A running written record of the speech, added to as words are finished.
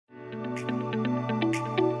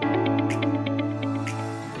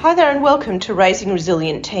Hi there and welcome to Raising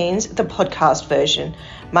Resilient Teens, the podcast version.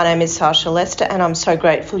 My name is Sasha Lester and I'm so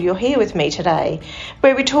grateful you're here with me today,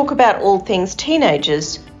 where we talk about all things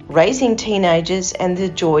teenagers, raising teenagers and the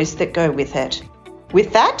joys that go with it.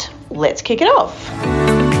 With that, let's kick it off.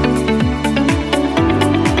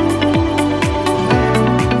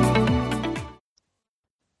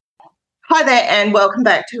 Hi there and welcome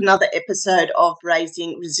back to another episode of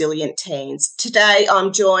Raising Resilient Teens. Today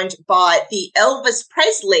I'm joined by the Elvis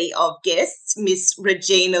Presley of guests, Miss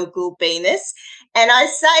Regina Gulbinas. And I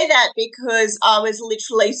say that because I was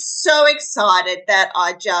literally so excited that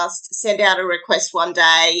I just sent out a request one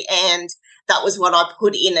day and that was what I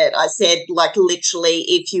put in it. I said, literally,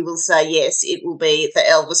 if you will say yes, it will be the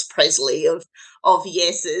Elvis Presley of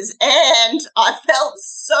yeses. And I felt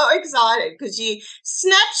so excited because you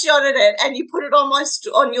snapshotted it and you put it on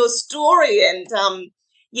on your story. And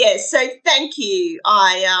so thank you.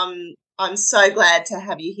 I'm so glad to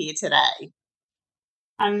have you here today.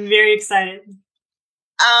 I'm very excited.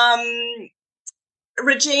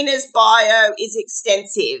 Regina's bio is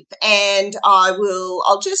extensive, and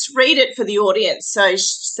I'll just read it for the audience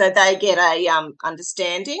so they get a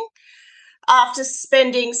understanding. After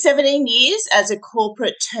spending 17 years as a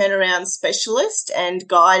corporate turnaround specialist and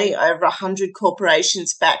guiding over 100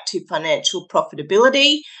 corporations back to financial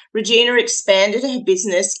profitability, Regina expanded her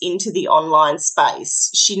business into the online space.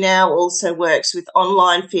 She now also works with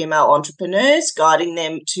online female entrepreneurs, guiding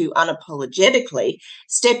them to unapologetically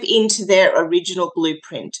step into their original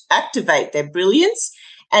blueprint, activate their brilliance,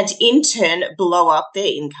 and in turn blow up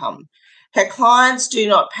their income. Her clients do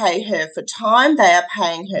not pay her for time. They are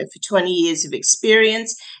paying her for 20 years of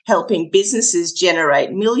experience, helping businesses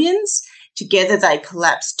generate millions. Together, they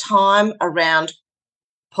collapse time around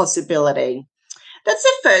possibility. That's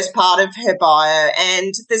the first part of her bio.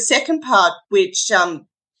 And the second part, which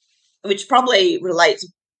probably relates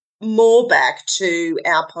more back to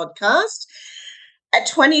our podcast. At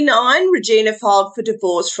 29, Regina filed for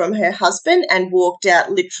divorce from her husband and walked out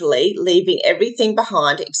literally, leaving everything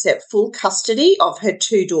behind except full custody of her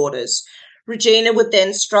two daughters. Regina would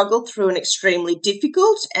then struggle through an extremely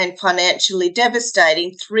difficult and financially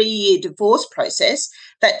devastating 3-year divorce process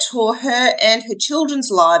that tore her and her children's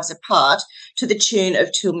lives apart to the tune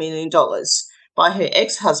of $2 million by her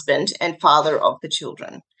ex-husband and father of the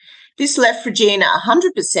children. This left Regina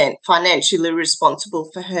 100% financially responsible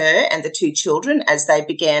for her and the two children as they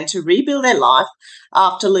began to rebuild their life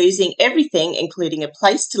after losing everything, including a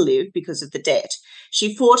place to live because of the debt.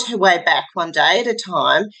 She fought her way back one day at a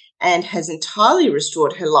time and has entirely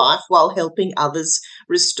restored her life while helping others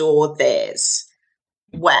restore theirs.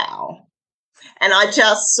 Wow. And I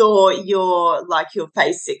just saw your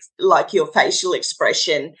facial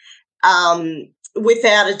expression.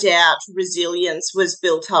 Without a doubt, resilience was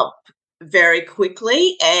built up very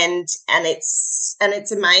quickly, and it's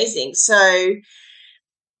amazing. So,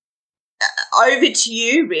 over to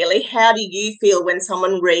you. Really, how do you feel when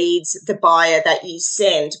someone reads the bio that you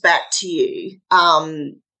send back to you?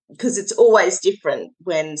 Because it's always different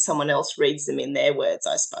when someone else reads them in their words,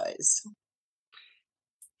 I suppose.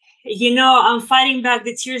 You know, I'm fighting back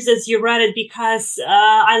the tears as you read it because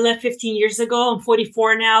I left 15 years ago. I'm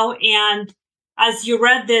 44 now, and as you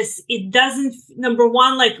read this, it doesn't, number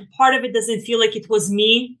one, part of it doesn't feel like it was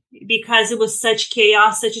me because it was such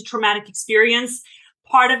chaos, such a traumatic experience.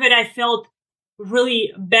 Part of it, I felt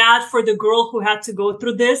really bad for the girl who had to go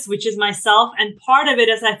through this, which is myself. And part of it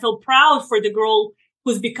is I felt proud for the girl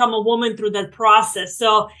who's become a woman through that process.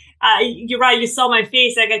 So you're right. You saw my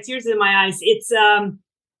face. I got tears in my eyes. It's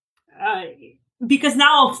because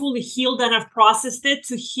now I'm fully healed and I've processed it.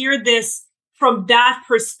 To hear this from that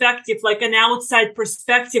perspective, like an outside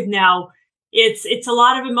perspective now, it's a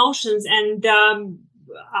lot of emotions, and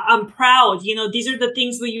I'm proud. You know, these are the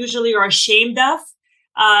things we usually are ashamed of.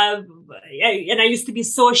 And I used to be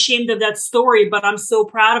so ashamed of that story, but I'm so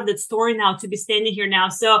proud of that story now to be standing here now.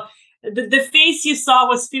 So the face you saw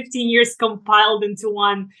was 15 years compiled into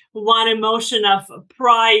one emotion of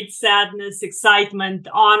pride, sadness, excitement,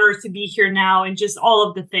 honor to be here now, and just all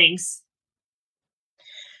of the things.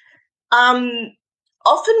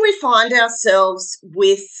 Often we find ourselves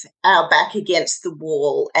with our back against the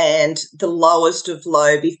wall and the lowest of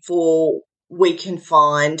low before we can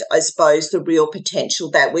find, I suppose, the real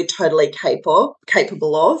potential that we're totally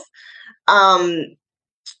capable of.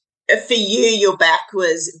 For you, your back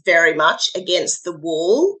was very much against the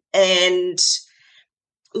wall. And,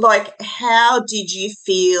 how did you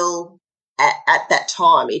feel at that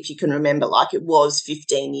time, if you can remember, it was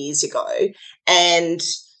 15 years ago? And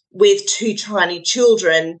with two tiny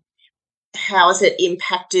children, how has it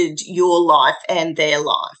impacted your life and their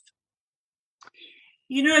life?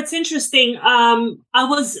 It's interesting. I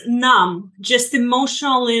was numb, just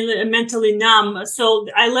emotionally and mentally numb. So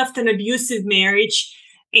I left an abusive marriage,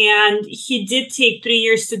 and he did take 3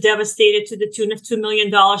 years to devastate it to the tune of $2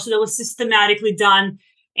 million. So that was systematically done.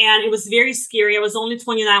 And it was very scary. I was only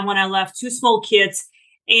 29 when I left, two small kids.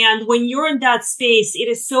 And when you're in that space, it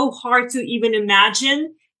is so hard to even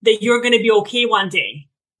imagine that you're going to be okay one day,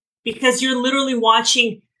 because you're literally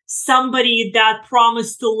watching somebody that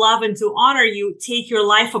promised to love and to honor you take your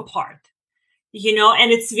life apart,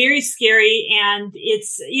 and it's very scary. And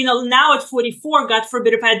it's, now at 44, God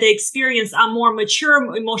forbid if I had the experience, I'm more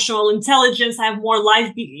mature, emotional intelligence, I have more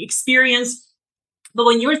life experience. But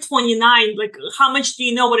when you're 29, like, how much do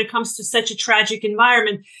you know when it comes to such a tragic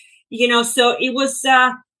environment? So it was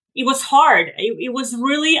hard. It was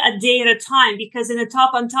really a day at a time, because on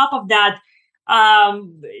top of that,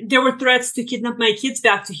 there were threats to kidnap my kids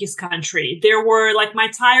back to his country. There were, like, my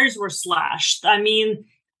tires were slashed.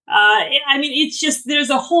 It's just, there's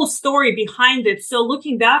a whole story behind it. So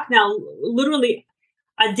looking back now, literally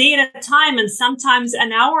a day at a time, and sometimes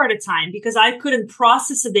an hour at a time, because I couldn't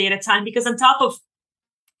process a day at a time, because on top of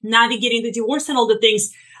navigating the divorce and all the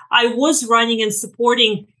things, I was running and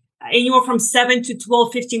supporting anywhere from 7 to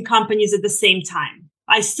 12, 15 companies at the same time.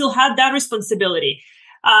 I still had that responsibility.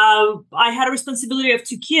 I had a responsibility of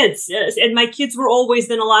two kids, and my kids were always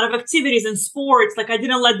in a lot of activities and sports. Like, I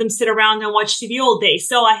didn't let them sit around and watch TV all day.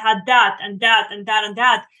 So I had that and that and that and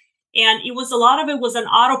that. And a lot of it was an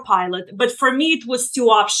autopilot. But for me, it was two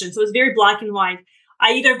options. It was very black and white.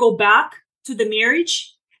 I either go back to the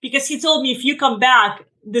marriage, because he told me, if you come back,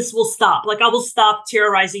 this will stop. Like, I will stop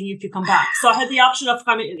terrorizing you if you come back. So I had the option of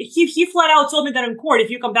coming. He flat out told me that in court,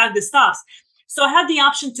 if you come back, this stops. So I had the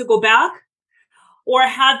option to go back, or I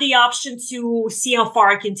had the option to see how far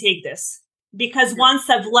I can take this. Because once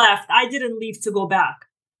I've left, I didn't leave to go back.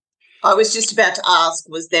 I was just about to ask,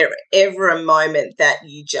 was there ever a moment that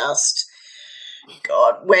you just,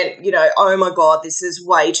 God, went, oh my God, this is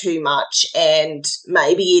way too much, and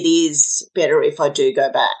maybe it is better if I do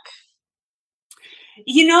go back?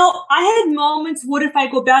 I had moments, what if I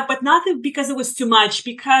go back, but not because it was too much,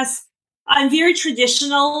 because I'm very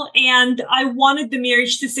traditional and I wanted the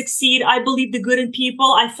marriage to succeed. I believe the good in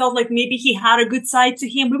people. I felt like maybe he had a good side to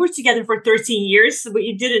him. We were together for 13 years. So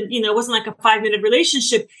it didn't, it wasn't like a 5-minute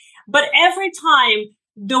relationship. But every time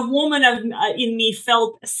the woman in me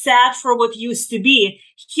felt sad for what used to be,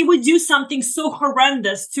 he would do something so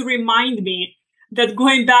horrendous to remind me that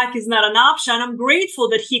going back is not an option. I'm grateful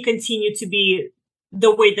that he continued to be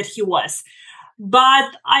the way that he was.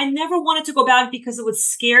 But I never wanted to go back because it was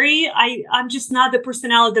scary. I'm just not the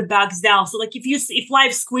personality that backs down. So, like, if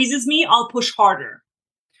life squeezes me, I'll push harder.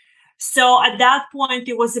 So at that point,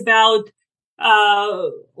 it was about,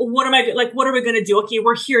 what are we going to do? Okay,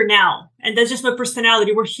 we're here now. And that's just my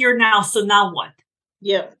personality. We're here now. So now what?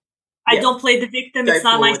 Yeah. I don't play the victim. It's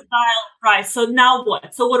not my style. Right. So now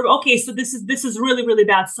what? So okay, so this is really, really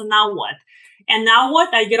bad. So now what? And now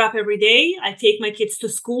what? I get up every day. I take my kids to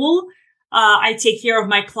school. I take care of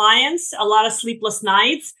my clients, a lot of sleepless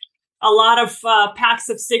nights, a lot of packs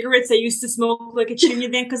of cigarettes. I used to smoke like a chimney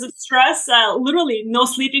then because of stress. Literally no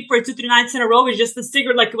sleeping for 2-3 nights in a row. It was just a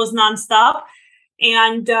cigarette, like it was nonstop.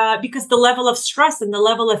 And because the level of stress and the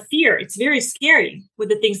level of fear, it's very scary with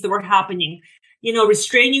the things that were happening.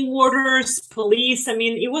 Restraining orders, police.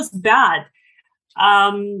 It was bad.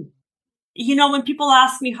 When people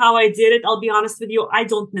ask me how I did it, I'll be honest with you, I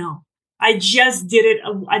don't know. I just did it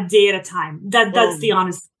a day at a time. That's the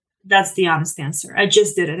honest answer. I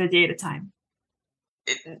just did it a day at a time.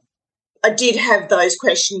 I did have those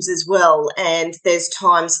questions as well. And there's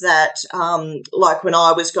times that, like when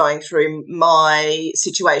I was going through my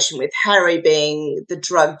situation with Harry being the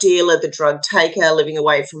drug dealer, the drug taker, living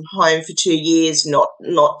away from home for 2 years, not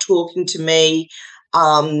talking to me,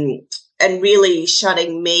 and really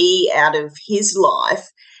shutting me out of his life,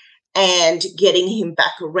 and getting him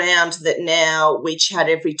back around, that now we chat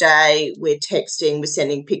every day, we're texting, we're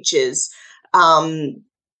sending pictures.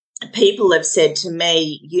 People have said to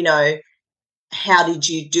me, how did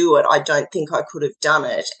you do it? I don't think I could have done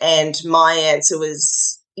it. And my answer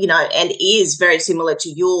was, and is very similar to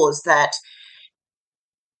yours, that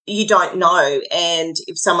you don't know. And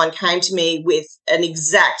if someone came to me with an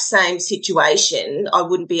exact same situation, I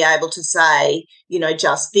wouldn't be able to say,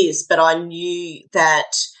 just this, but I knew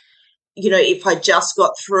that, if I just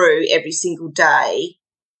got through every single day,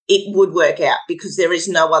 it would work out, because there is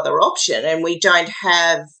no other option. And we don't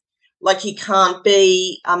have, like, you can't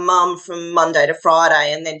be a mum from Monday to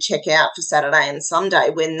Friday and then check out for Saturday and Sunday,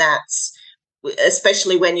 when that's,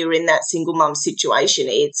 especially when you're in that single mum situation,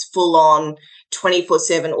 it's full on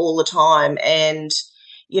 24/7 all the time. And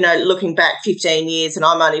looking back 15 years and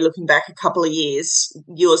I'm only looking back a couple of years,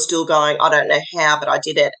 you're still going, I don't know how, but I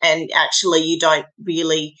did it. And actually you don't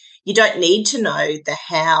need to know the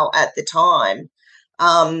how at the time.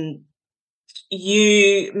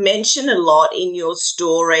 You mention a lot in your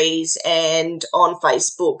stories and on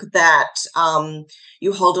Facebook that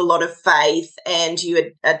you hold a lot of faith and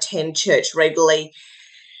you attend church regularly.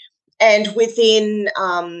 And within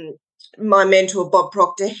my mentor, Bob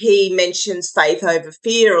Proctor, he mentions faith over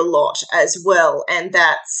fear a lot as well. And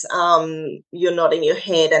that's you're nodding your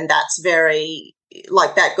head, and that's very,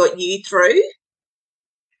 like, that got you through.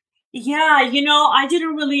 Yeah, I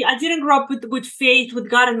didn't grow up with faith, with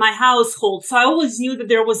God in my household. So I always knew that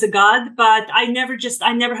there was a God, but I never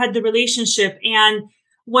had the relationship. And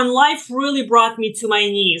when life really brought me to my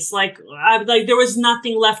knees, there was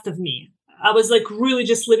nothing left of me. I was like really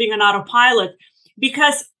just living on autopilot,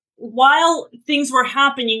 because while things were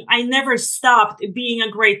happening, I never stopped being a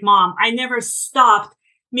great mom. I never stopped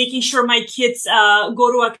making sure my kids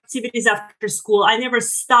go to activities after school. I never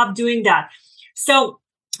stopped doing that. So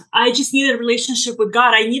I just needed a relationship with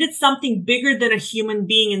God. I needed something bigger than a human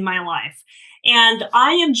being in my life. And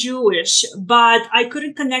I am Jewish, but I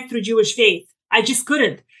couldn't connect through Jewish faith. I just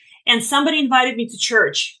couldn't. And somebody invited me to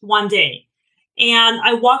church one day. And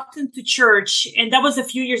I walked into church, and that was a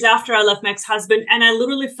few years after I left my ex-husband. And I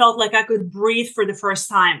literally felt like I could breathe for the first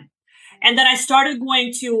time. And then I started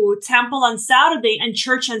going to temple on Saturday and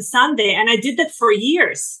church on Sunday. And I did that for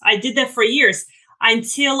years.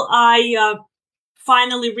 Until I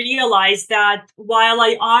finally realized that while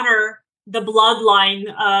I honor the bloodline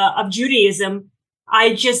of Judaism,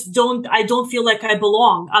 I don't feel like I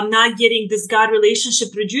belong. I'm not getting this God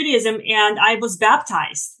relationship through Judaism. And I was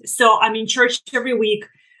baptized. So I'm in church every week.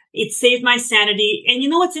 It saved my sanity. And you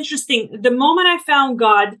know what's interesting? The moment I found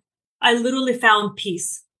God, I literally found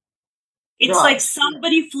peace. It's like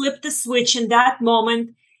somebody flipped the switch in that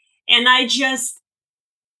moment. And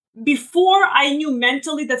before I knew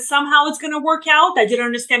mentally that somehow it's going to work out, I didn't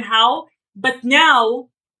understand how. But now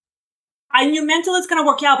I knew mentally it's going to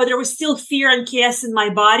work out, but there was still fear and chaos in my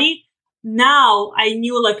body. Now I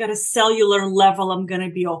knew, like, at a cellular level, I'm going to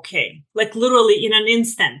be okay. Like literally in an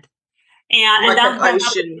instant. And like an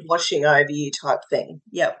ocean washing over you type thing.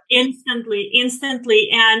 Yep. Instantly.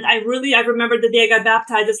 And I remember the day I got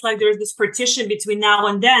baptized. It's like there's this partition between now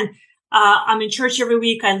and then. I'm in church every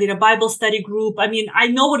week. I lead a Bible study group. I mean, I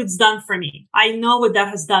know what it's done for me. I know what that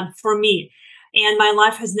has done for me. And my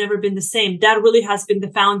life has never been the same. That really has been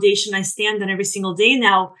the foundation I stand on every single day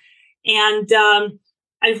now. And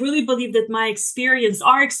I really believe that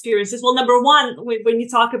our experiences, well, number one, when you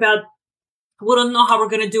talk about, we don't know how we're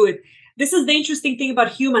going to do it. This is the interesting thing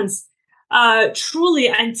about humans. Truly,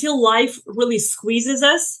 until life really squeezes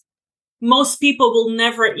us, most people will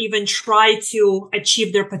never even try to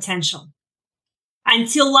achieve their potential.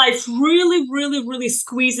 Until life really, really, really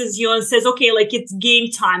squeezes you and says, okay, like, it's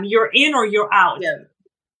game time. You're in or you're out. Yeah.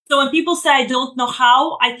 So when people say, I don't know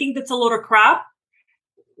how, I think that's a load of crap.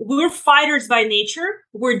 We're fighters by nature.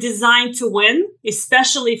 We're designed to win,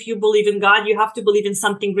 especially if you believe in God. You have to believe in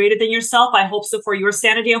something greater than yourself. I hope so, for your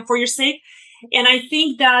sanity and for your sake. And I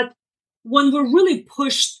think that when we're really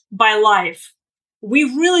pushed by life, we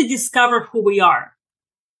really discover who we are.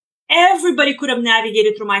 Everybody could have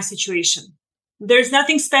navigated through my situation. There's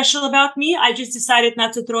nothing special about me. I just decided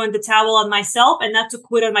not to throw in the towel on myself and not to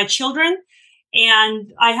quit on my children.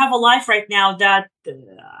 And I have a life right now that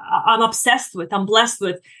I'm obsessed with, I'm blessed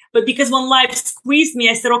with. But because when life squeezed me,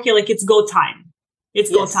 I said, okay, like, it's go time.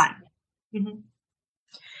 Go time. Mm-hmm.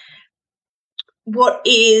 What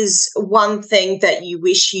is one thing that you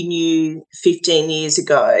wish you knew 15 years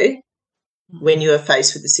ago when you were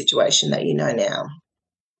faced with the situation that you know now?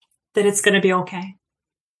 That it's going to be okay.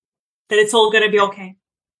 That it's all going to be okay.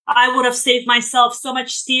 I would have saved myself so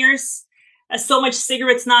much tears, so much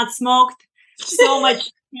cigarettes not smoked, so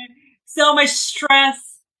much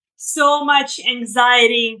stress, so much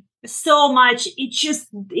anxiety, so much.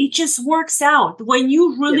 It just works out. When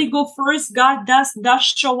you really go first, God does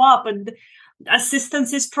show up, and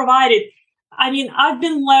assistance is provided. I mean, I've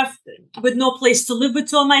been left with no place to live with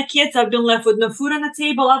two of my kids. I've been left with no food on the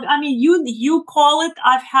table. You call it,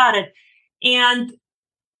 I've had it. And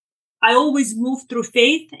I always moved through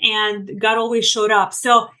faith, and God always showed up.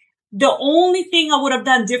 So the only thing I would have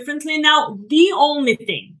done differently now, the only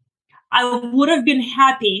thing, I would have been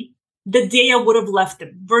happy the day I would have left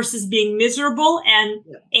him versus being miserable and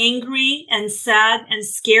angry and sad and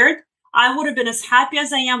scared. I would have been as happy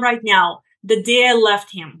as I am right now the day I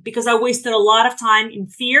left him, because I wasted a lot of time in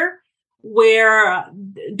fear, where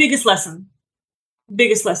biggest lesson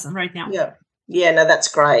right now. Yeah. No, that's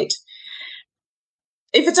great.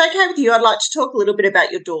 if it's okay with you, I'd like to talk a little bit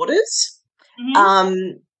about your daughters.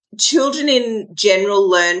 Mm-hmm. Children in general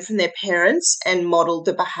learn from their parents and model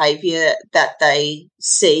the behaviour that they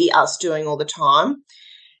see us doing all the time.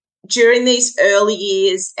 During these early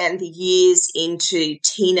years and the years into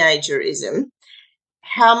teenagerism,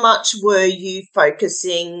 how much were you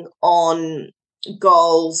focusing on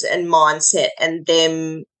goals and mindset and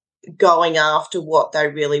them going after what they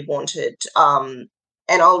really wanted?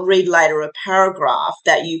 And I'll read later a paragraph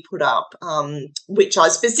that you put up, which I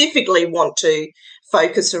specifically want to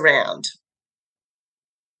focus around.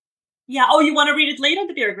 Yeah. Oh, you want to read it later,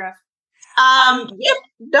 the paragraph? Yep.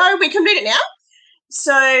 No, we can read it now.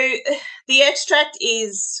 So the extract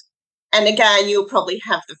is, and again, you'll probably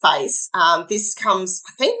have the face. This comes,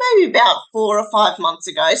 I think, maybe about 4 or 5 months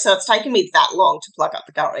ago, so it's taken me that long to plug up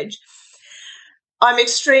the courage. I'm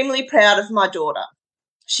extremely proud of my daughter.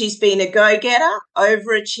 She's been a go-getter,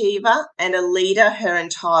 overachiever, and a leader her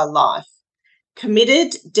entire life.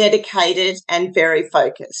 Committed, dedicated, and very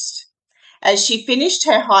focused. As she finished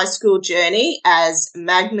her high school journey as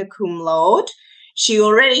magna cum laude, she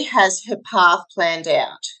already has her path planned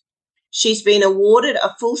out. She's been awarded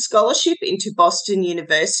a full scholarship into Boston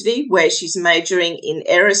University, where she's majoring in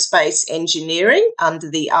aerospace engineering under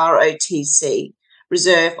the ROTC,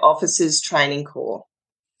 Reserve Officers Training Corps.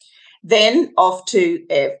 Then off to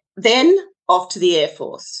the Air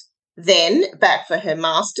Force. Then back for her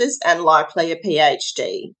master's and likely a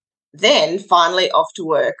PhD. Then finally off to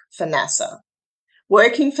work for NASA.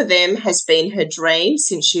 Working for them has been her dream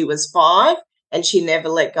since she was 5, and she never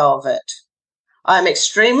let go of it. I am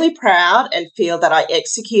extremely proud and feel that I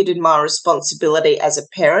executed my responsibility as a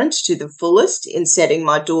parent to the fullest in setting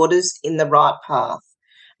my daughters in the right path.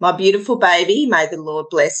 My beautiful baby, may the Lord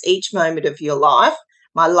bless each moment of your life.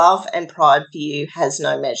 My love and pride for you has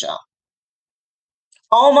no measure.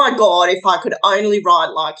 Oh my God, if I could only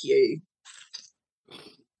write like you.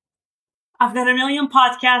 I've done a million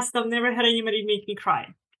podcasts. I've never had anybody make me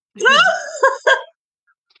cry. See,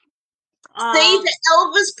 the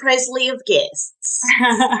Elvis Presley of guests.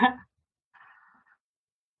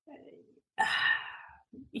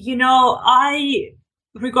 You know,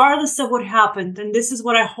 regardless of what happened, and this is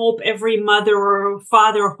what I hope every mother or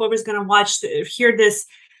father or whoever's going to hear this,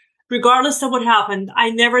 regardless of what happened, I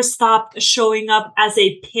never stopped showing up as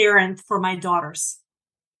a parent for my daughters.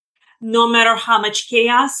 No matter how much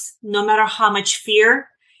chaos, no matter how much fear,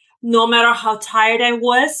 no matter how tired I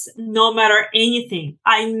was, no matter anything,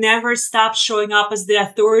 I never stopped showing up as the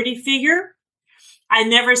authority figure. I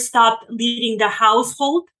never stopped leading the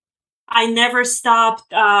household. I never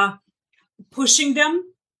stopped pushing them.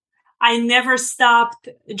 I never stopped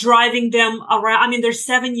driving them around. I mean, they're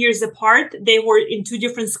 7 years apart. They were in 2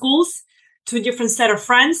 different schools, 2 different set of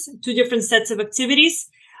friends, 2 different sets of activities.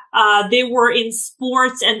 They were in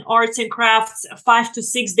sports and arts and crafts 5 to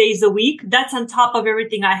 6 days a week. That's on top of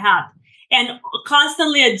everything I had. And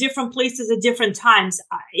constantly at different places at different times.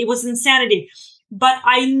 It was insanity. But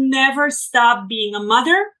I never stopped being a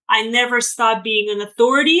mother. I never stopped being an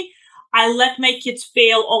authority. I let my kids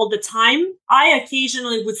fail all the time. I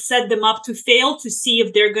occasionally would set them up to fail to see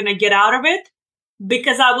if they're going to get out of it.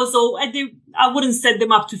 Because I wouldn't set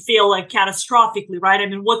them up to fail like catastrophically, right? I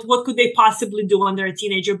mean, what could they possibly do when they're a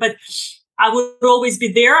teenager? But I would always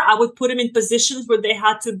be there. I would put them in positions where they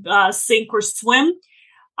had to sink or swim.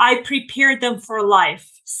 I prepared them for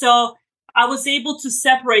life. So I was able to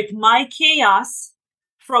separate my chaos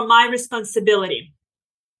from my responsibility.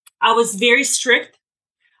 I was very strict.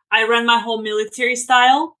 I ran my whole military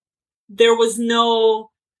style. There was no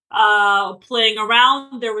playing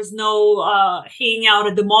around. There was no hanging out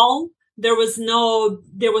at the mall. There was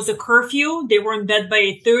a curfew. They were in bed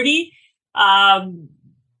by 8:30.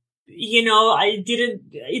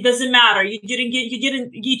 It doesn't matter. You didn't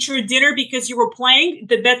eat your dinner because you were playing.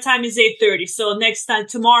 The bedtime is 8:30. So next time,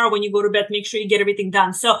 tomorrow when you go to bed, make sure you get everything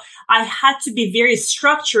done. So I had to be very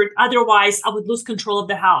structured. Otherwise I would lose control of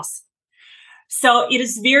the house. So it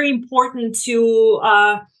is very important to,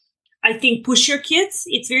 I think, push your kids.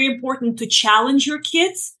 It's very important to challenge your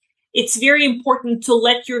kids. It's very important to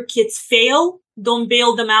let your kids fail. Don't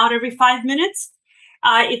bail them out every 5 minutes.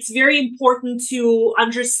 It's very important to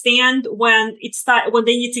understand when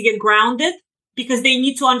they need to get grounded, because they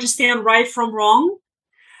need to understand right from wrong.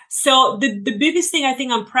 So the biggest thing I think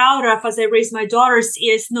I'm proud of as I raise my daughters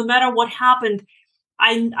is no matter what happened,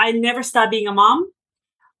 I never stopped being a mom.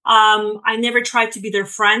 I never tried to be their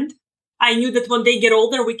friend. I knew that when they get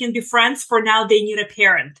older, we can be friends. For now, they need a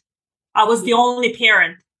parent. I was the only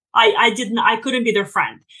parent. I couldn't be their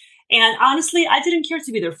friend. And honestly, I didn't care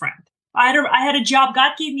to be their friend. I had a job.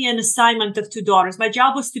 God gave me an assignment of 2 daughters. My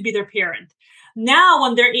job was to be their parent. Now,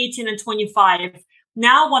 when they're 18 and 25,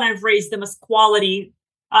 now when I've raised them as quality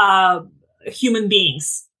human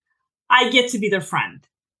beings, I get to be their friend.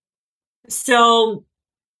 So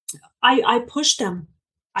I push them.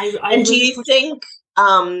 I And do really you push think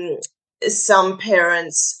some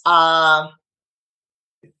parents are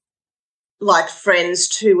like friends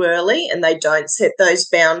too early and they don't set those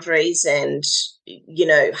boundaries and,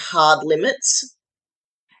 hard limits?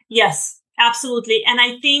 Yes, absolutely. And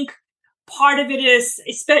I think part of it is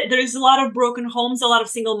there's a lot of broken homes, a lot of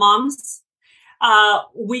single moms.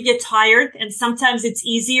 We get tired, and sometimes it's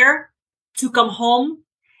easier to come home.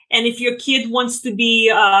 And if your kid wants to be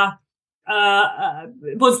a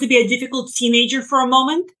difficult teenager for a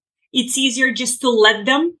moment, it's easier just to let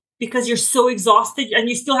them, because you're so exhausted and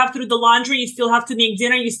you still have to do the laundry, you still have to make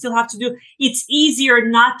dinner, you still have to do, it's easier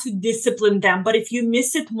not to discipline them. But if you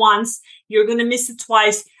miss it once, you're going to miss it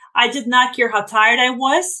twice. I did not care how tired I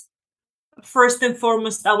was. First and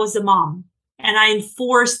foremost, I was a mom, and I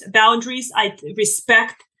enforced boundaries. I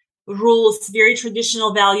respect rules, very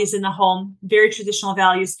traditional values in the home, very traditional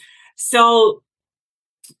values. So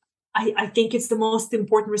I think it's the most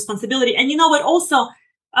important responsibility. And you know what? Also,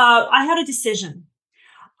 I had a decision.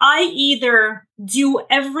 I either do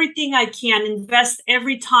everything I can, invest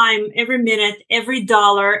every time, every minute, every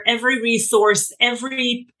dollar, every resource,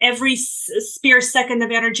 every spare second of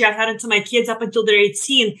energy I had into my kids up until they're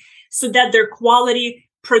 18, so that they're quality,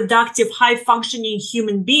 productive, high functioning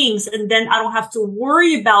human beings. And then I don't have to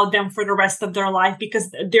worry about them for the rest of their life because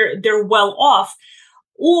they're well off.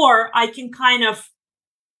 Or I can kind of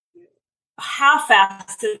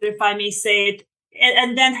half-assed it, if I may say it,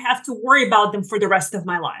 and then have to worry about them for the rest of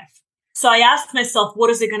my life. So I asked myself, what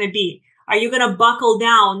is it going to be? Are you going to buckle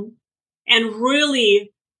down and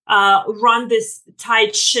really run this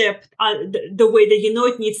tight ship the way that you know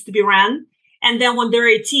it needs to be ran? And then when they're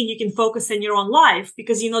 18, you can focus on your own life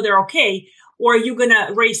because you know they're okay. Or are you going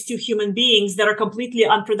to raise two human beings that are completely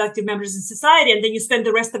unproductive members in society, and then you spend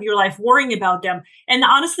the rest of your life worrying about them? And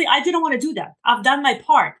honestly, I didn't want to do that. I've done my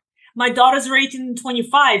part. My daughters are 18 and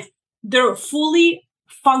 25. They're fully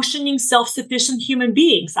functioning, self-sufficient human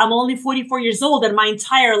beings. I'm only 44 years old, and my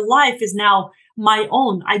entire life is now my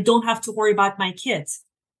own. I don't have to worry about my kids.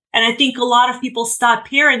 And I think a lot of people stop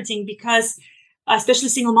parenting because, especially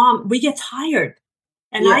single mom, we get tired.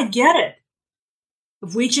 And I get it.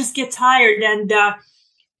 We just get tired. And,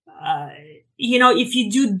 if you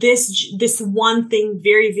do this one thing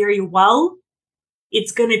very, very well,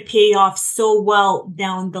 it's going to pay off so well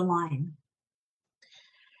down the line.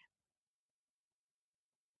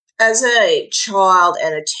 As a child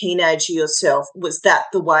and a teenager yourself, was that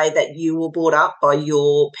the way that you were brought up by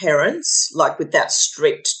your parents, like with that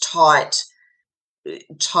strict, tight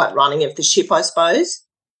running of the ship, I suppose?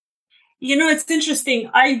 It's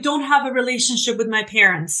interesting. I don't have a relationship with my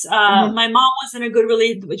parents. My mom wasn't a good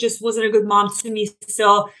just wasn't a good mom to me.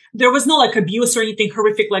 So there was no like abuse or anything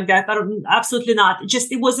horrific like that. Absolutely not.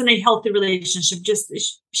 Just, it wasn't a healthy relationship. Just,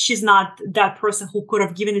 she's not that person who could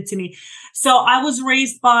have given it to me. So I was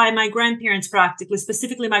raised by my grandparents practically,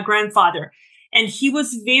 specifically my grandfather. And he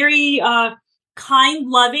was very, kind,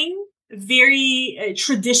 loving, very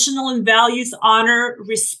traditional in values, honor,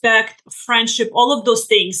 respect, friendship, all of those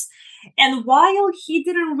things. And while he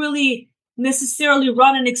didn't really necessarily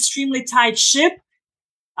run an extremely tight ship,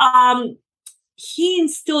 he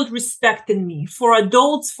instilled respect in me for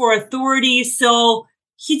adults, for authority. So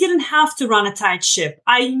he didn't have to run a tight ship.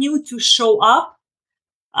 I knew to show up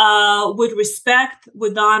with respect,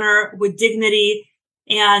 with honor, with dignity,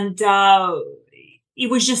 and it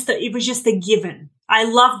was just a given. I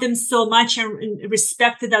loved him so much and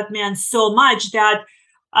respected that man so much that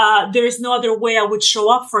there is no other way I would show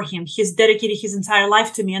up for him. He's dedicated his entire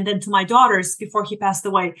life to me and then to my daughters before he passed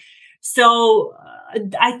away. So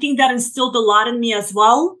I think that instilled a lot in me as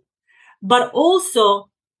well. But also,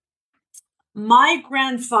 my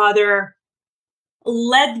grandfather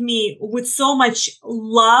led me with so much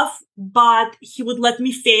love, but he would let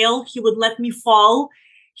me fail. He would let me fall.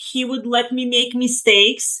 He would let me make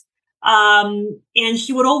mistakes. And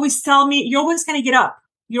he would always tell me, you're always going to get up.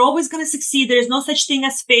 You're always going to succeed. There's no such thing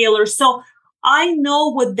as failure. So I know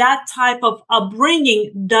what that type of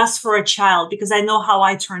upbringing does for a child because I know how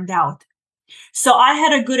I turned out. So I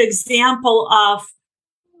had a good example of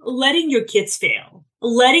letting your kids fail,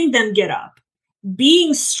 letting them get up,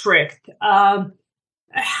 being strict,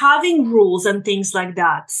 having rules and things like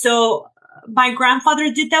that. So my grandfather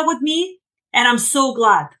did that with me, and I'm so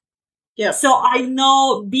glad. Yeah. So I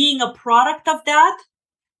know being a product of that,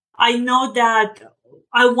 I know that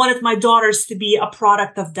I wanted my daughters to be a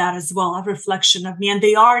product of that as well, a reflection of me. And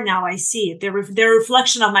they are now, I see it. They're a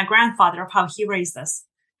reflection of my grandfather, of how he raised us.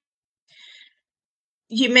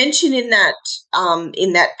 You mentioned in that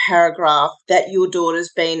paragraph that your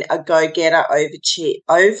daughter's been a go-getter,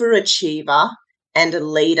 overachiever, and a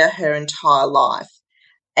leader her entire life.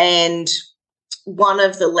 And one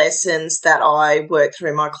of the lessons that I work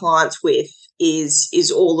through my clients with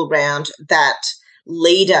is all around that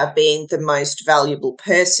leader being the most valuable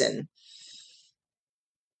person.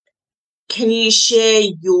 Can you share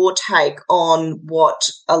your take on what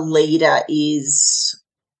a leader is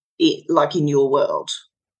like in your world?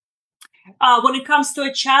 When it comes to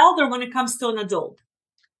a child or when it comes to an adult?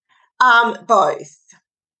 Both.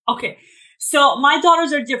 Okay. So my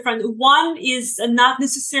daughters are different. One is not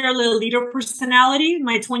necessarily a leader personality,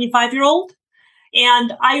 my 25-year-old.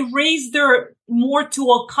 And I raised her more to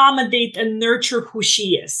accommodate and nurture who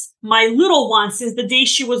she is. My little one, since the day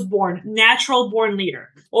she was born, natural born leader,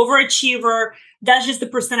 overachiever, that's just the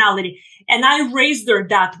personality. And I raised her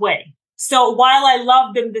that way. So while I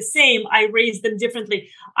love them the same, I raised them differently.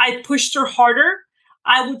 I pushed her harder.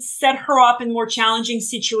 I would set her up in more challenging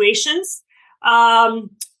situations.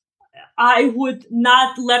 I would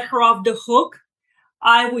not let her off the hook.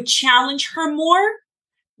 I would challenge her more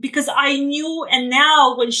because I knew. And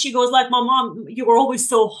now when she goes like, Mom, you were always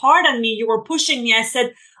so hard on me. You were pushing me. I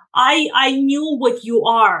said, I knew what you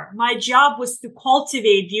are. My job was to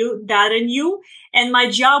cultivate you, that in you. And my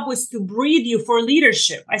job was to breed you for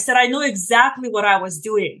leadership. I said, I know exactly what I was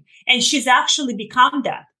doing. And she's actually become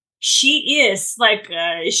that. She is like,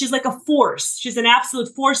 she's like a force. She's an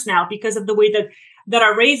absolute force now because of the way that I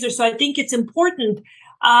raised her. So I think it's important.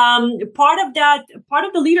 Part of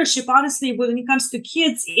the leadership, honestly, when it comes to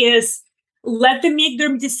kids is let them make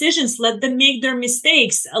their decisions, let them make their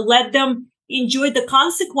mistakes, let them enjoy the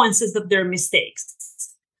consequences of their mistakes.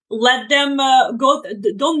 Let them go.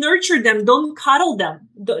 Don't nurture them. Don't cuddle them.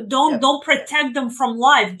 Don't protect them from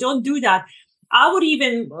life. Don't do that. I would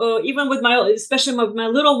even with especially with my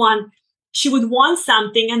little one, she would want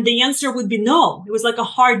something and the answer would be no. It was like a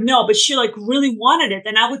hard no, but she like really wanted it.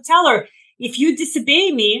 And I would tell her, if you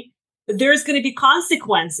disobey me, there's going to be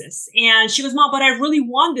consequences. And she goes, Mom, but I really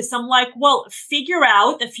want this. I'm like, well, figure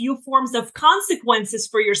out a few forms of consequences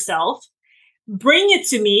for yourself. Bring it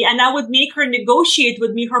to me. And I would make her negotiate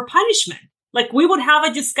with me her punishment. Like we would have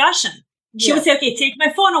a discussion. She would say, okay, take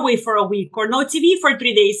my phone away for a week or no TV for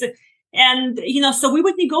 3 days. And, so we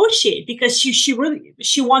would negotiate because she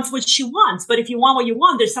wants what she wants. But if you want what you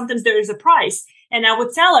want, there is a price. And I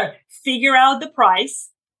would tell her, figure out the price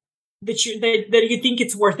that you think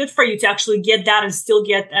it's worth it for you to actually get that and still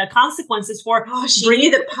get consequences for. Oh, she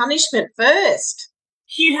knew the punishment first.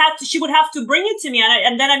 She would have to bring it to me.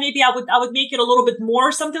 And then I would make it a little bit more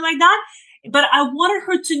or something like that. But I wanted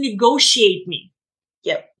her to negotiate me.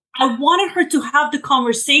 Yep. I wanted her to have the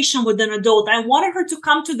conversation with an adult. I wanted her to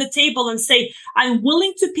come to the table and say, I'm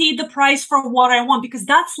willing to pay the price for what I want because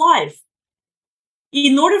that's life.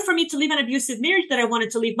 In order for me to leave an abusive marriage that I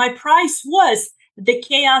wanted to leave, my price was the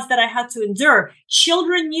chaos that I had to endure.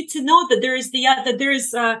 Children need to know that there is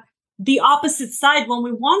the opposite side. When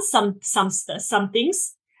we want some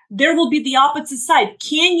things, there will be the opposite side.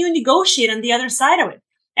 Can you negotiate on the other side of it?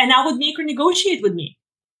 And I would make her negotiate with me.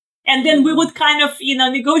 And then we would kind of,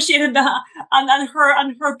 negotiate on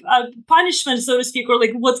her punishment, so to speak, or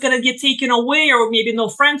like what's going to get taken away, or maybe no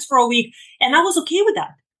friends for a week. And I was okay with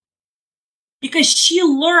that because she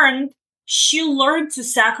learned to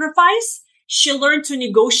sacrifice, she learned to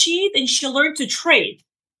negotiate, and she learned to trade.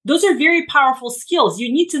 Those are very powerful skills.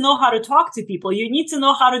 You need to know how to talk to people. You need to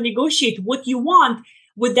know how to negotiate what you want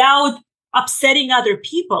without upsetting other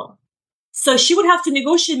people. So she would have to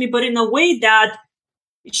negotiate me, but in a way that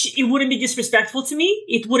it wouldn't be disrespectful to me.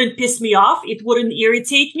 It wouldn't piss me off. It wouldn't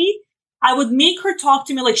irritate me. I would make her talk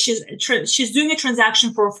to me like she's doing a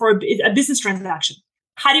transaction for a business transaction.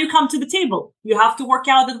 How do you come to the table? You have to work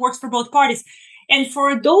out that works for both parties. And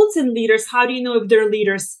for adults and leaders, how do you know if they're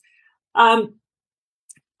leaders?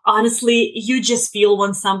 Honestly, you just feel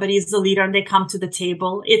when somebody is a leader and they come to the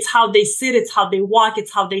table. It's how they sit. It's how they walk.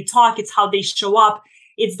 It's how they talk. It's how they show up.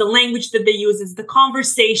 It's the language that they use. It's the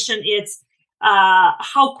conversation. It's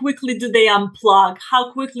how quickly do they unplug?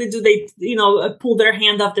 How quickly do they, pull their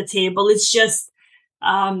hand off the table? It's just,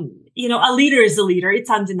 a leader is a leader. It's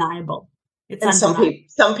undeniable.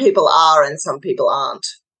 Some people are and some people aren't.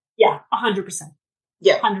 Yeah, 100%.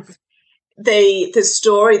 Yeah, 100%. The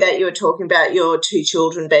story that you were talking about, your two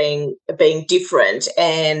children being different,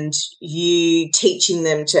 and you teaching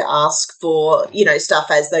them to ask for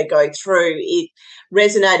stuff as they go through, it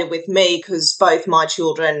resonated with me because both my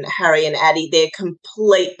children, Harry and Addie, they're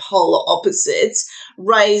complete polar opposites,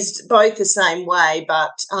 raised both the same way,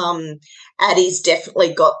 but Addie's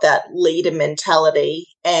definitely got that leader mentality.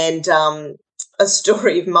 And a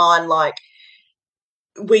story of mine, like,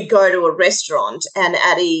 we'd go to a restaurant and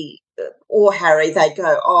Addie or Harry, they'd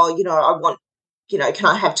go, oh, I want, can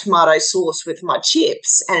I have tomato sauce with my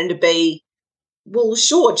chips? And it'd be, well,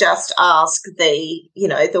 sure, just ask the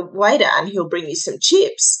waiter and he'll bring you some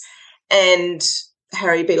chips. And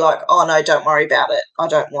Harry'd be like, oh, no, don't worry about it. I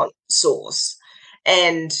don't want sauce.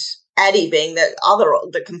 And Addie, being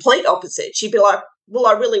the complete opposite, she'd be like, well,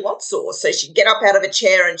 I really want sauce. So she'd get up out of a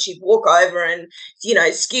chair and she'd walk over and,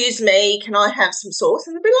 excuse me, can I have some sauce?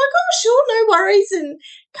 And they'd be like, oh, sure, no worries, and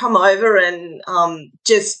come over and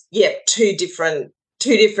two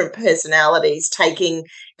different personalities taking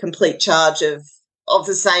complete charge of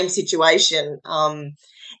the same situation. And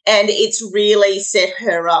it's really set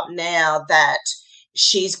her up now that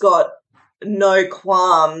she's got no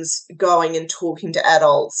qualms going and talking to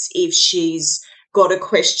adults if she's got a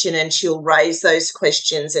question, and she'll raise those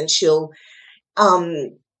questions and she'll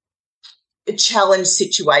challenge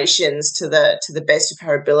situations to the best of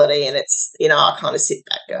her ability. And it's, I kind of sit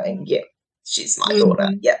back going, yeah, she's my daughter.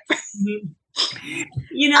 Yeah.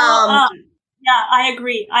 Yeah, I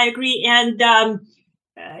agree. And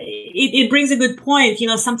it brings a good point.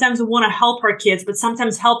 Sometimes we want to help our kids, but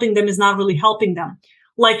sometimes helping them is not really helping them.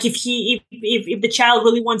 Like if the child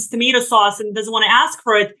really wants tomato sauce and doesn't want to ask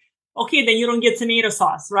for it, okay, then you don't get tomato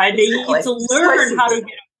sauce, right? They need to learn how to get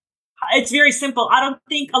it. It's very simple. I don't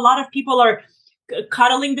think a lot of people are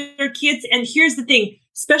cuddling their kids. And here's the thing,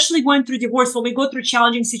 especially going through divorce, when we go through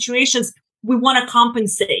challenging situations, we want to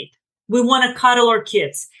compensate. We want to cuddle our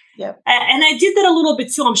kids. Yep. And I did that a little bit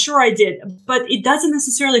too. I'm sure I did, but it doesn't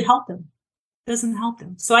necessarily help them. It doesn't help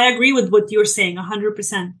them. So I agree with what you're saying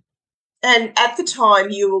 100%. And at the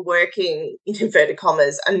time you were working, in inverted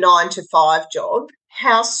commas, a 9-to-5 job,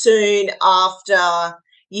 how soon after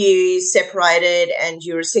you separated and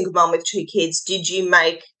you were a single mum with 2 kids did you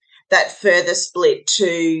make that further split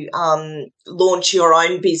to launch your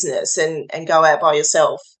own business and go out by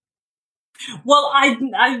yourself? Well,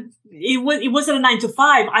 it wasn't a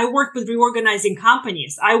 9-to-5. I worked with reorganizing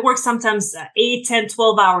companies. I worked sometimes 8, 10,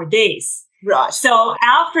 12-hour days. Right. So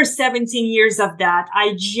after 17 years of that,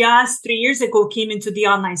 I just 3 years ago came into the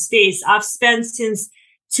online space. I've spent since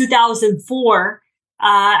 2004,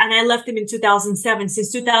 and I left them in 2007.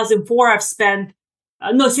 Since 2004,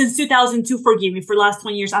 since 2002, forgive me, for the last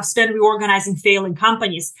 20 years, I've spent reorganizing failing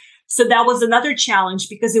companies. So that was another challenge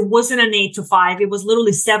because it wasn't an 8-to-5. It was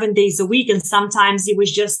literally 7 days a week. And sometimes it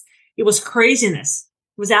was craziness.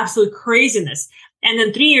 It was absolute craziness. And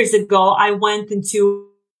then 3 years ago, I went into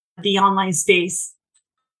the online space.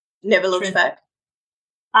 Never looked back?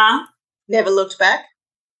 Never looked back?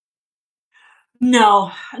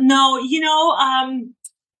 No.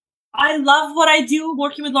 I love what I do,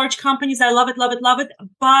 working with large companies. I love it.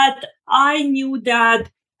 But I knew that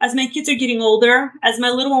as my kids are getting older, as my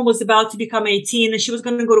little one was about to become 18 and she was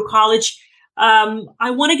going to go to college,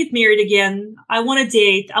 I want to get married again. I want to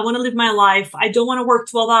date. I want to live my life. I don't want to work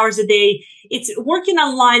 12 hours a day. It's working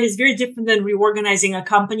online is very different than reorganizing a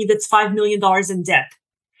company that's $5 million in debt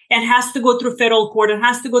and has to go through federal court and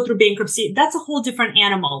has to go through bankruptcy. That's a whole different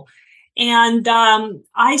animal. And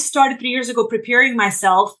I started 3 years ago preparing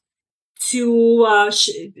myself for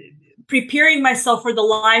the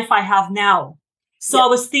life I have now. So I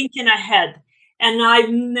was thinking ahead, and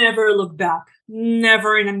I've never looked back,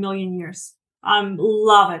 never in a million years.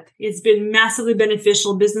 Love it. It's been massively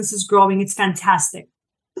beneficial. Business is growing. It's fantastic.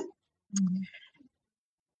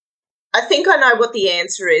 I think I know what the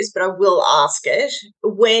answer is, but I will ask it.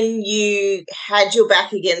 When you had your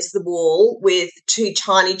back against the wall with 2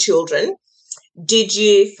 tiny children, did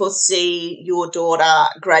you foresee your daughter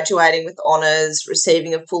graduating with honours,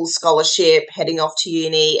 receiving a full scholarship, heading off to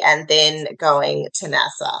uni, and then going to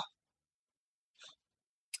NASA?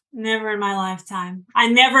 Never in my lifetime. I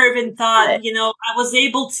never even thought, I was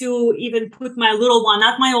able to even put my little one,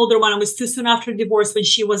 not my older one. It was too soon after divorce when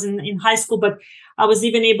she was in high school, but I was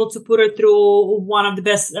even able to put her through one of the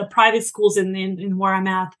best private schools in where I'm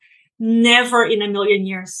at. Never in a million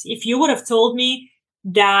years. If you would have told me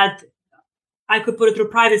that I could put her through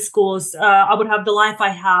private schools, I would have the life I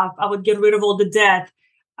have. I would get rid of all the debt.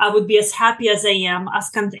 I would be as happy as I am.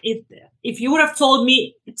 If you would have told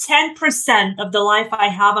me 10% of the life I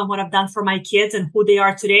have and what I've done for my kids and who they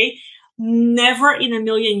are today, never in a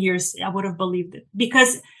million years I would have believed it.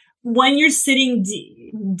 Because when you're sitting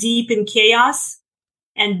deep in chaos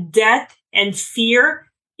and debt and fear,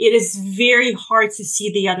 it is very hard to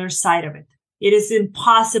see the other side of it. It is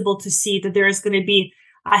impossible to see that there is going to be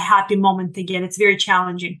a happy moment again. It's very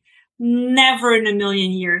challenging. Never in a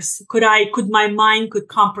million years could my mind could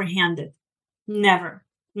comprehend it. Never.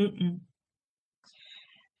 Mm-mm.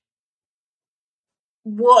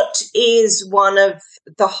 What is one of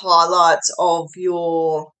the highlights of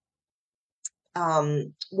your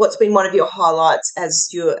what's been one of your highlights as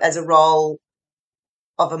a role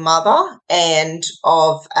of a mother and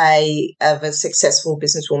of a successful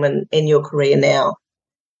businesswoman in your career now?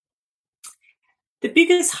 The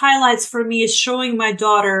biggest highlights for me is showing my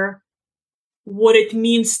daughter what it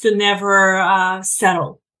means to never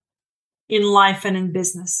settle in life and in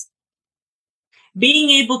business. Being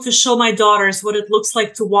able to show my daughters what it looks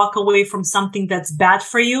like to walk away from something that's bad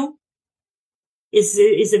for you is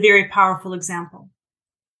a very powerful example.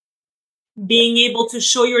 Being able to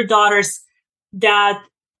show your daughters that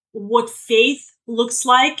what faith looks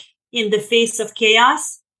like in the face of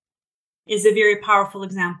chaos is a very powerful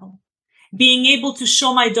example. Being able to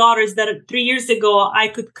show my daughters that 3 years ago, I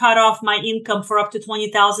could cut off my income for up to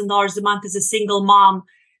 $20,000 a month as a single mom,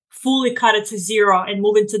 fully cut it to zero and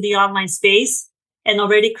move into the online space and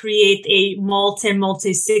already create a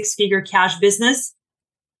multi six-figure cash business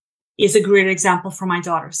is a great example for my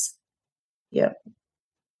daughters. Yeah,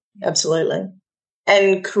 absolutely.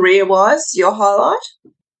 And career-wise, your highlight?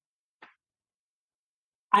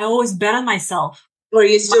 I always bet on myself. Or are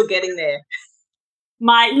you still getting there?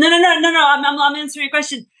 No. I'm answering your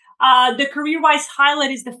question. The career-wise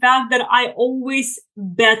highlight is the fact that I always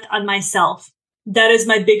bet on myself. That is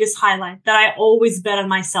my biggest highlight, that I always bet on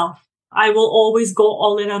myself. I will always go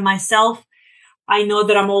all in on myself. I know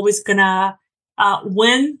that I'm always gonna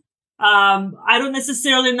win. I don't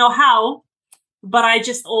necessarily know how, but I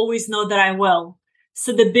just always know that I will.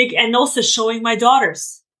 So and also showing my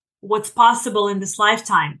daughters what's possible in this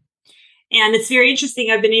lifetime. And it's very interesting.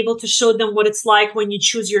 I've been able to show them what it's like when you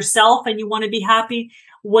choose yourself and you want to be happy,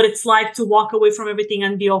 what it's like to walk away from everything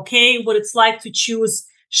and be okay, what it's like to choose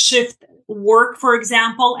shift work, for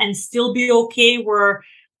example, and still be okay, where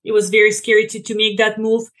it was very scary to make that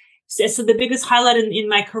move. So the biggest highlight in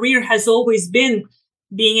my career has always been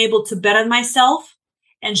being able to bet on myself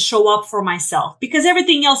and show up for myself, because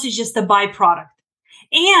everything else is just a byproduct.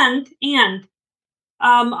 And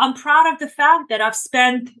I'm proud of the fact that I've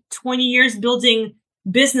spent 20 years building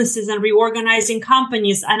businesses and reorganizing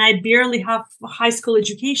companies, and I barely have a high school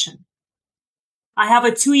education. I have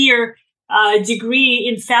a 2-year degree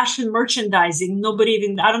in fashion merchandising.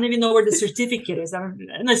 I don't even know where the certificate is.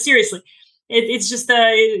 No, seriously. It's just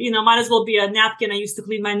might as well be a napkin I used to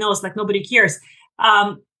clean my nose, like nobody cares.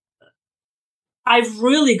 I've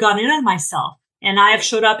really gone in on myself, and I have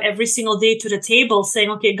showed up every single day to the table saying,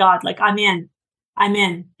 okay, God, like I'm in,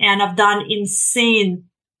 and I've done insane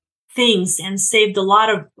things and saved a lot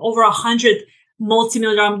of over 100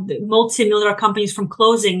 multi-million companies from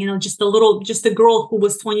closing. Just a girl who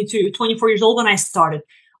was 24 years old when I started,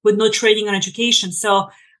 with no training and education. So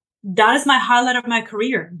that is my highlight of my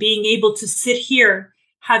career, being able to sit here,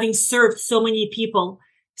 having served so many people,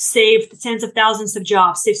 saved tens of thousands of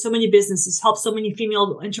jobs, saved so many businesses, helped so many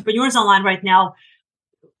female entrepreneurs online right now.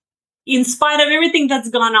 In spite of everything that's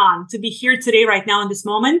gone on, to be here today, right now, in this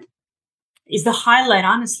moment, is the highlight,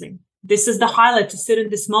 honestly. This is the highlight, to sit in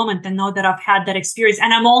this moment and know that I've had that experience.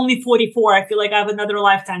 And I'm only 44. I feel like I have another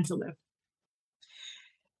lifetime to live.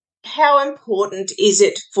 How important is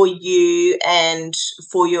it for you and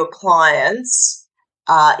for your clients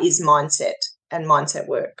is mindset and mindset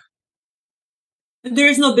work? There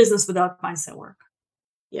is no business without mindset work.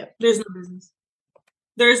 Yeah. There's no business.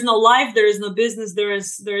 There is no life. There is no business. There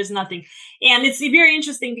is nothing. And it's very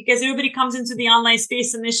interesting because everybody comes into the online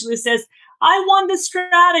space and initially says, I want the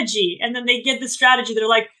strategy. And then they get the strategy. They're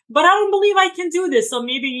like, but I don't believe I can do this. So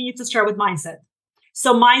maybe you need to start with mindset.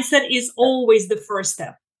 So mindset is always the first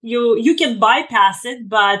step. You can bypass it,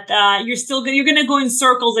 but you're going to go in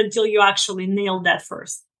circles until you actually nail that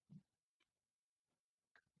first.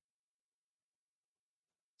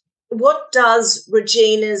 What does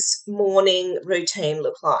Regina's morning routine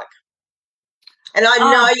look like? And I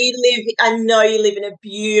know you live in a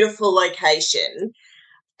beautiful location,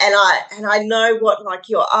 and I know what like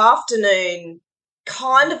your afternoon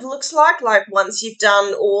kind of looks like once you've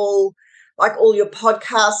done all your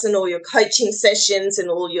podcasts and all your coaching sessions and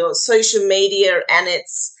all your social media, and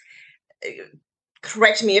it's,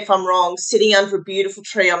 correct me if I'm wrong, sitting under a beautiful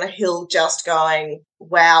tree on a hill just going,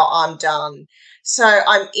 wow, I'm done. So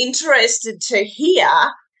I'm interested to hear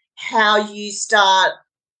how you start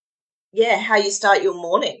your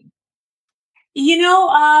morning.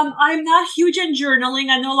 I'm not huge on journaling.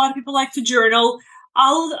 I know a lot of people like to journal.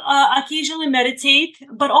 I'll occasionally meditate,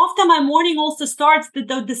 but often my morning also starts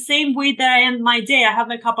the same way that I end my day. I have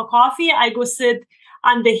my cup of coffee. I go sit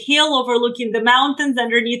on the hill overlooking the mountains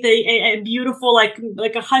underneath a beautiful, like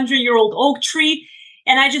 100-year-old oak tree.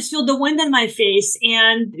 And I just feel the wind in my face.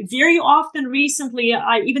 And very often recently,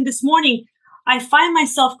 even this morning, I find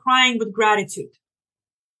myself crying with gratitude.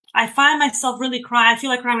 I find myself really crying. I feel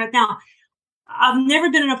like crying right now. I've never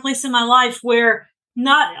been in a place in my life where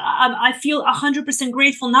I feel 100%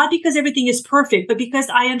 grateful, not because everything is perfect, but because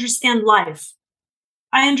I understand life.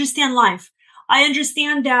 I understand life. I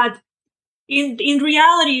understand that in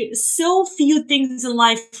reality, so few things in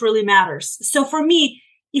life really matters. So for me,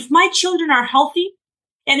 if my children are healthy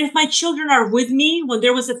and if my children are with me when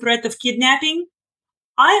there was a threat of kidnapping,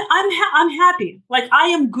 I'm happy. Like, I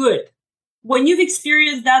am good. When you've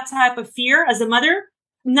experienced that type of fear as a mother,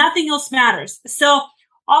 nothing else matters. So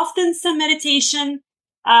often some meditation,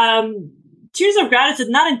 tears of gratitude,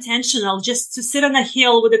 not intentional, just to sit on a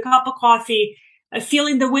hill with a cup of coffee,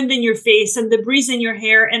 feeling the wind in your face and the breeze in your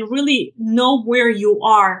hair, and really know where you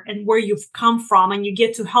are and where you've come from. And you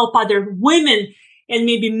get to help other women and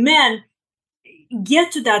maybe men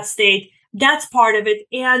get to that state. That's part of it.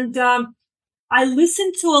 And I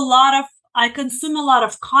consume a lot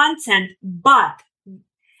of content, but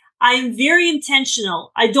I am very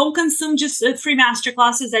intentional. I don't consume just free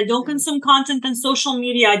masterclasses. I don't consume content on social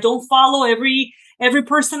media. I don't follow every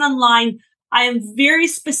person online. I am very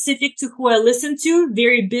specific to who I listen to,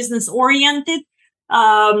 very business oriented.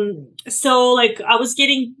 So like I was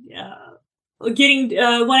getting when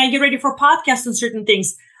I get ready for podcasts and certain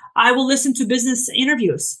things, I will listen to business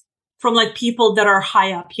interviews from like people that are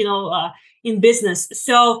high up, in business.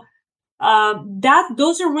 So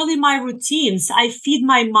those are really my routines. I feed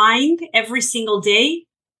my mind every single day.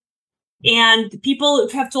 And people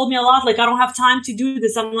have told me a lot, like, I don't have time to do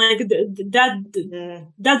this. I'm like,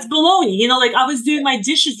 that's baloney. Like I was doing my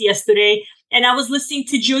dishes yesterday and I was listening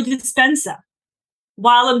to Joe Dispenza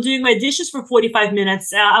while I'm doing my dishes for 45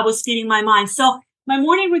 minutes. I was feeding my mind. So my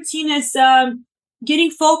morning routine is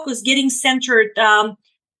getting focused, getting centered,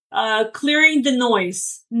 clearing the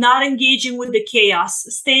noise, not engaging with the chaos,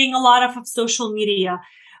 staying a lot off of social media,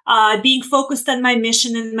 being focused on my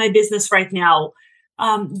mission and my business right now.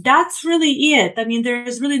 That's really it. I mean,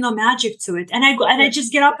 there's really no magic to it. And I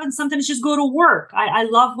just get up and sometimes just go to work. I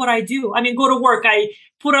love what I do. I mean, go to work. I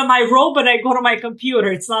put on my robe and I go to my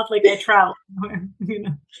computer. It's not like I travel.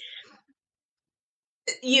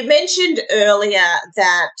 You mentioned earlier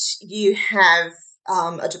that you have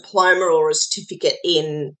a diploma or a certificate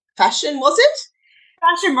in fashion, was it?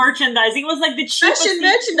 Fashion merchandising. It was like the cheapest fashion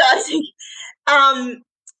merchandising.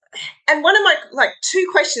 And one of my two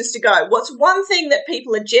questions to go. What's one thing that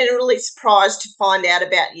people are generally surprised to find out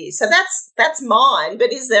about you? So that's mine.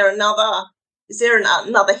 But is there another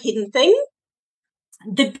hidden thing?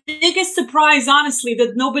 The biggest surprise, honestly,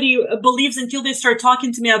 that nobody believes until they start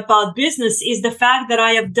talking to me about business is the fact that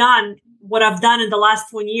I have done what I've done in the last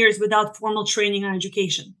 20 years without formal training or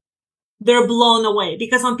education. They're blown away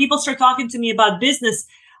because when people start talking to me about business,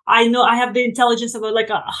 I know I have the intelligence of like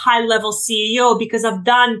a high level CEO because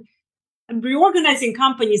reorganizing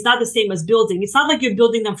companies, not the same as building. It's not like you're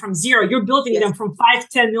building them from zero. You're building them from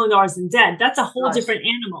 $5-10 million in debt. That's a whole different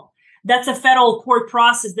animal. That's a federal court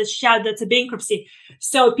process. That's a bankruptcy.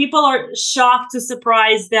 So people are shocked to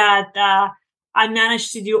surprised that I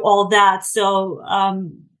managed to do all that. So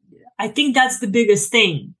I think that's the biggest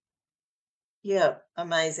thing. Yeah,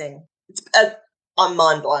 amazing. I'm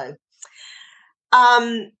mind blown.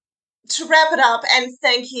 To wrap it up, and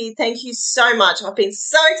thank you so much. I've been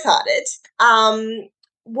so excited.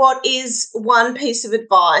 What is one piece of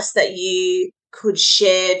advice that you could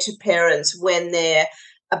share to parents when they're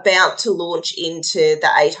about to launch into the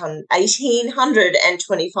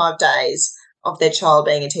 1,825 days of their child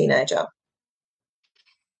being a teenager?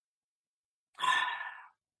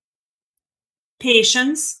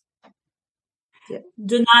 Patience. Yep.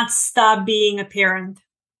 Do not stop being a parent.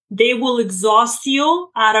 They will exhaust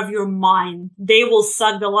you out of your mind. They will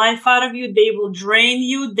suck the life out of you. They will drain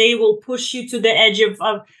you. They will push you to the edge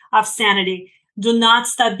of sanity. Do not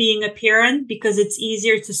stop being a parent because it's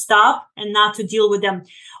easier to stop and not to deal with them.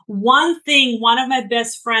 One thing, one of my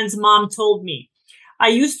best friend's mom told me, I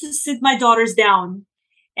used to sit my daughters down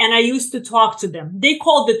and I used to talk to them. They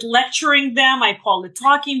called it lecturing them. I called it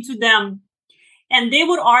talking to them. And they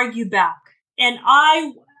would argue back. And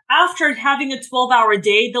after having a 12-hour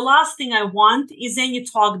day, the last thing I want is any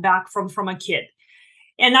talk back from a kid.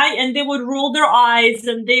 And they would roll their eyes,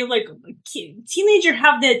 and they teenagers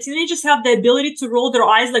have the ability to roll their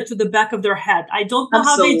eyes like to the back of their head. I don't know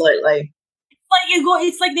how they do it.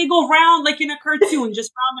 It's like they go round like in a cartoon,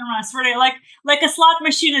 just round and round. Sort of like a slot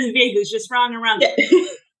machine in Vegas, just round and round. Yeah.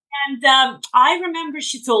 And I remember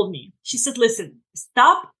she told me, she said, listen,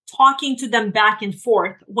 stop talking to them back and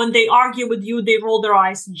forth. When they argue with you, they roll their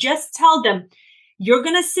eyes. Just tell them, you're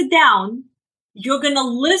going to sit down. You're going to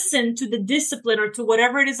listen to the discipline or to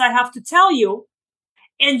whatever it is I have to tell you.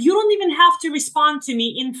 And you don't even have to respond to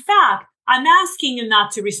me. In fact, I'm asking you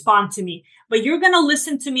not to respond to me, but you're going to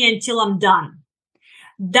listen to me until I'm done.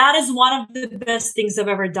 That is one of the best things I've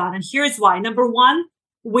ever done. And here's why. Number one,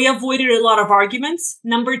 we avoided a lot of arguments.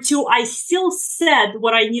 Number two, I still said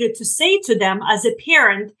what I needed to say to them as a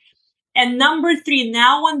parent. And number three,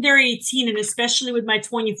 now when they're 18, and especially with my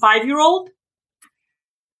 25-year-old,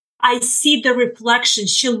 I see the reflection.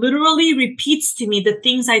 She literally repeats to me the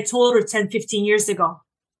things I told her 10, 15 years ago.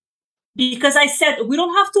 Because I said, we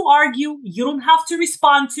don't have to argue. You don't have to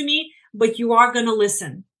respond to me, but you are going to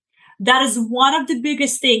listen. That is one of the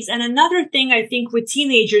biggest things. And another thing I think with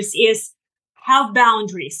teenagers is have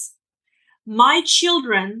boundaries. My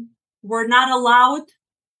children were not allowed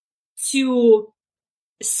to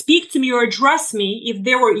speak to me or address me if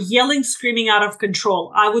they were yelling, screaming out of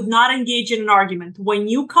control. I would not engage in an argument. When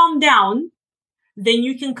you calm down, then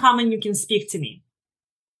you can come and you can speak to me.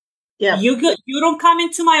 Yeah. You don't come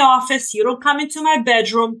into my office. You don't come into my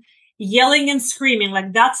bedroom yelling and screaming.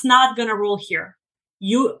 Like, that's not going to roll here.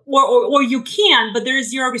 Or you can, but there is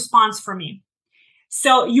zero response from me.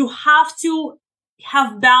 So you have to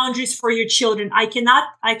have boundaries for your children. I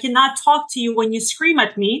cannot talk to you when you scream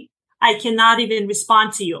at me. I cannot even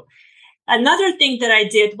respond to you. Another thing that I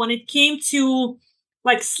did when it came to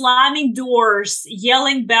like slamming doors,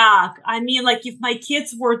 yelling back. I mean, like if my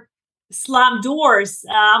kids were slam doors,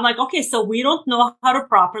 I'm like, okay, so we don't know how to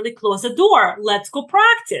properly close a door. Let's go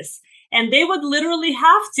practice. And they would literally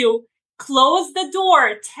have to close the door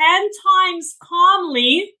 10 times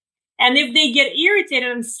calmly. And if they get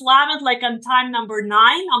irritated and slam it like on time number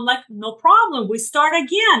 9, I'm like, no problem. We start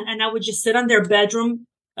again. And I would just sit on their bedroom,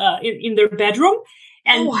 in their bedroom.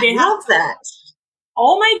 And I love that.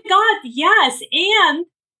 Oh my God. Yes. And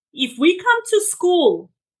if we come to school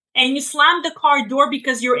and you slam the car door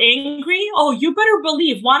because you're angry, oh, you better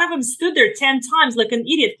believe one of them stood there 10 times like an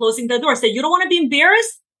idiot closing the door. Said, you don't want to be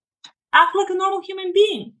embarrassed? Act like a normal human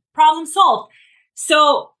being. Problem solved.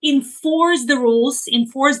 So enforce the rules,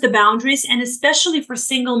 enforce the boundaries, and especially for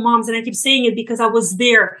single moms. And I keep saying it because I was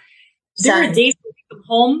there. There are days when we come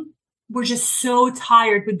home, we're just so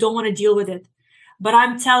tired. We don't want to deal with it. But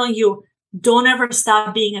I'm telling you, don't ever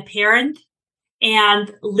stop being a parent.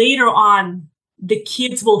 And later on, the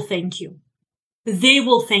kids will thank you. They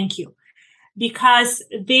will thank you because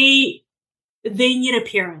they need a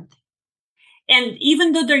parent. And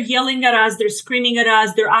even though they're yelling at us, they're screaming at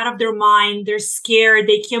us, they're out of their mind, they're scared,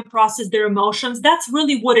 they can't process their emotions. That's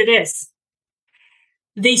really what it is.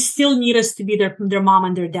 They still need us to be their mom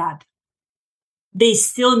and their dad. They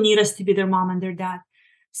still need us to be their mom and their dad.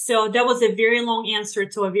 So that was a very long answer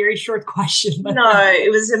to a very short question. But no, it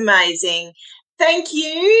was amazing. Thank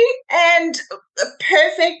you. And a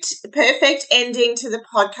perfect ending to the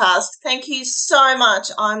podcast. Thank you so much.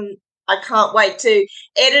 I can't wait to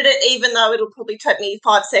edit it, even though it'll probably take me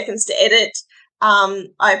 5 seconds to edit.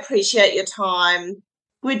 I appreciate your time.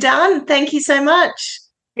 We're done. Thank you so much.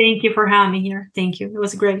 Thank you for having me here. Thank you. It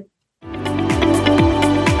was great.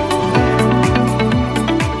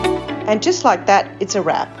 And just like that, it's a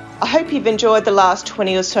wrap. I hope you've enjoyed the last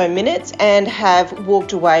 20 or so minutes and have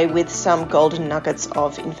walked away with some golden nuggets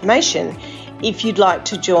of information. If you'd like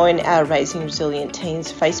to join our Raising Resilient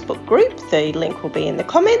Teens Facebook group, the link will be in the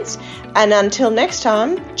comments. And until next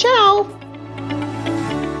time, ciao.